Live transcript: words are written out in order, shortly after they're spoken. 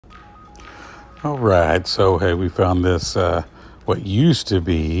All right, so hey, we found this, what used to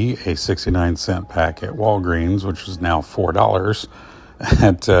be a 69-cent pack at Walgreens, which is now $4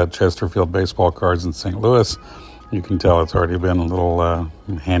 at Chesterfield Baseball Cards in St. Louis. You can tell it's already been a little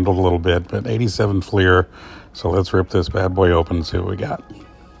handled a little bit, but 87 Fleer. So let's rip this bad boy open and see what we got.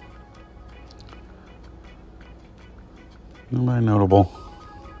 Nobody notable.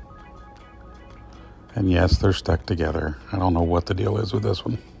 And yes, they're stuck together. I don't know what the deal is with this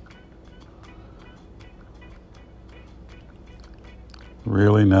one.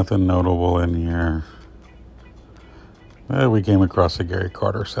 Really nothing notable in here. We came across a Gary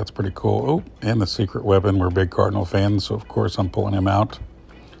Carter, so that's pretty cool. Oh, and the Secret Weapon. We're big Cardinal fans, so of course I'm pulling him out.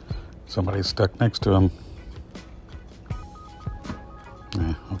 Somebody's stuck next to him.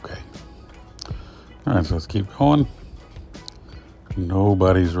 Okay. All right, so let's keep going.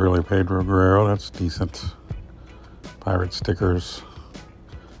 Nobody's really Pedro Guerrero. That's decent. Pirate stickers.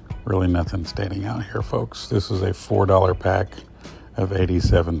 Really nothing standing out here, folks. This is a $4 pack of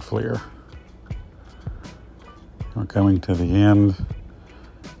 87 Fleer. We're coming to the end.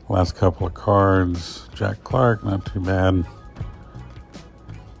 Last couple of cards. Jack Clark, not too bad.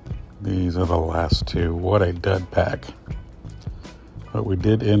 These are the last two. What a dud pack. But we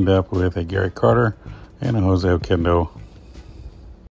did end up with a Gary Carter and a Jose Oquendo